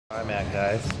I'm at,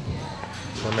 guys.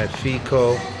 I'm at Foodie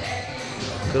Call.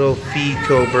 Good old Foodie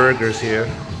Call Burgers here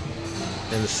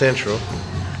in the Central.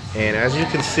 And as you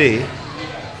can see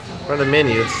from the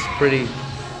menu, it's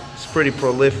pretty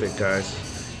prolific, guys.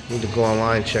 You need to go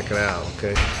online and check it out,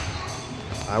 okay?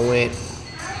 I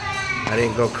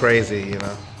didn't go crazy, you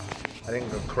know. I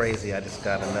didn't go crazy, I just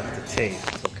got enough to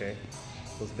taste, okay?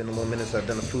 So it's been a little minute since I've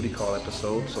done a Foodie Call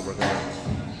episode, so we're gonna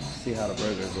see how the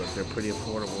burgers look. They're pretty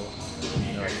affordable.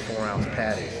 They're like 4-ounce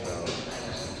patties, so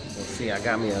we'll see. I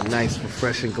got me a nice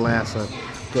refreshing glass of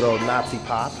good old Nazi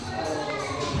pop,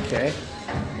 okay?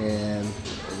 And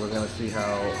we're gonna see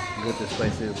how good this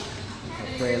place is. My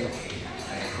friend,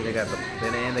 they got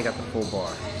the full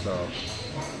bar. So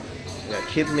we got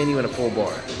kids menu and a full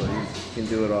bar, so you can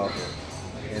do it all.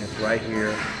 And it's right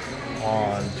here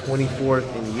on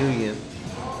 24th and Union,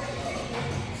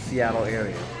 Seattle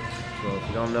area. So if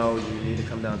you don't know, you need to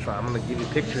come down and try. I'm gonna give you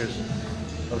pictures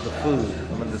of the food.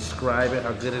 I'm gonna describe it,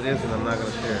 how good it is, and I'm not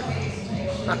gonna share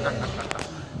it.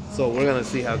 So we're gonna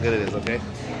see how good it is, okay?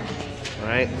 All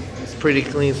right, it's pretty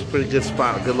clean, it's a pretty good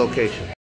spot, a good location.